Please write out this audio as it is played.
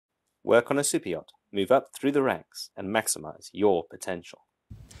Work on a super yacht, move up through the ranks, and maximize your potential.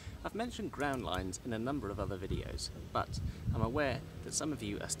 I've mentioned ground lines in a number of other videos, but I'm aware that some of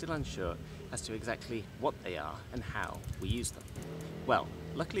you are still unsure as to exactly what they are and how we use them. Well,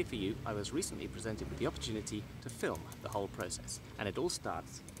 luckily for you, I was recently presented with the opportunity to film the whole process, and it all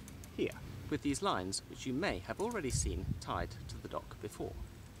starts here, with these lines which you may have already seen tied to the dock before.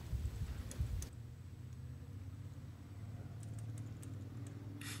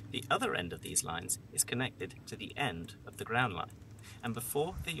 The other end of these lines is connected to the end of the ground line, and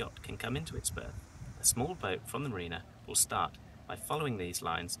before the yacht can come into its berth, a small boat from the marina will start by following these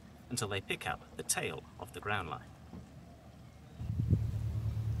lines until they pick up the tail of the ground line.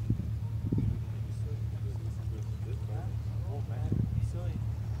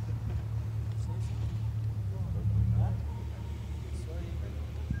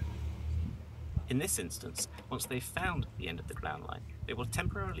 In this instance, once they've found the end of the ground line, they will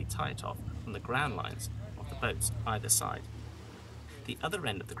temporarily tie it off from the ground lines of the boats either side. The other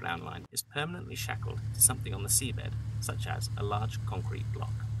end of the ground line is permanently shackled to something on the seabed, such as a large concrete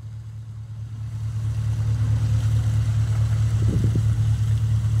block.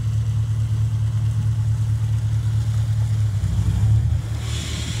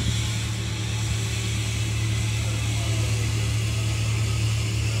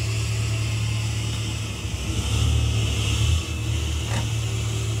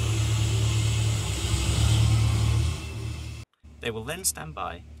 They will then stand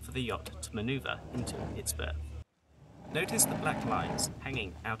by for the yacht to manoeuvre into its berth. Notice the black lines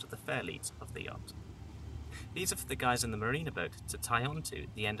hanging out of the fairleads of the yacht. These are for the guys in the marina boat to tie onto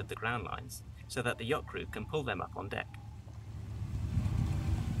the end of the ground lines so that the yacht crew can pull them up on deck.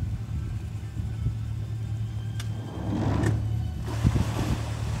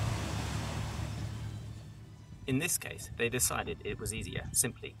 In this case, they decided it was easier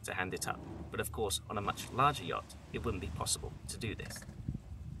simply to hand it up, but of course on a much larger yacht it wouldn't be possible to do this.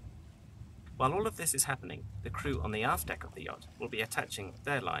 While all of this is happening, the crew on the aft deck of the yacht will be attaching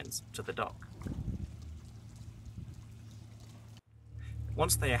their lines to the dock.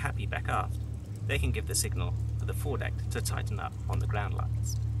 Once they are happy back aft, they can give the signal for the foredeck to tighten up on the ground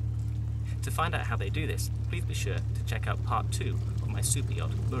lines. To find out how they do this, please be sure to check out part 2 of my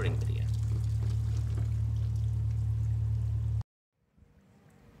Superyacht Mooring video.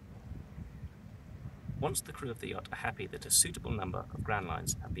 Once the crew of the yacht are happy that a suitable number of ground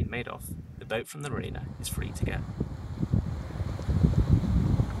lines have been made off, the boat from the marina is free to go.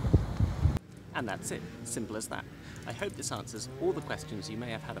 And that's it, simple as that. I hope this answers all the questions you may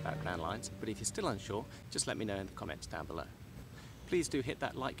have had about ground lines, but if you're still unsure, just let me know in the comments down below. Please do hit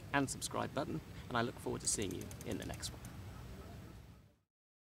that like and subscribe button, and I look forward to seeing you in the next one.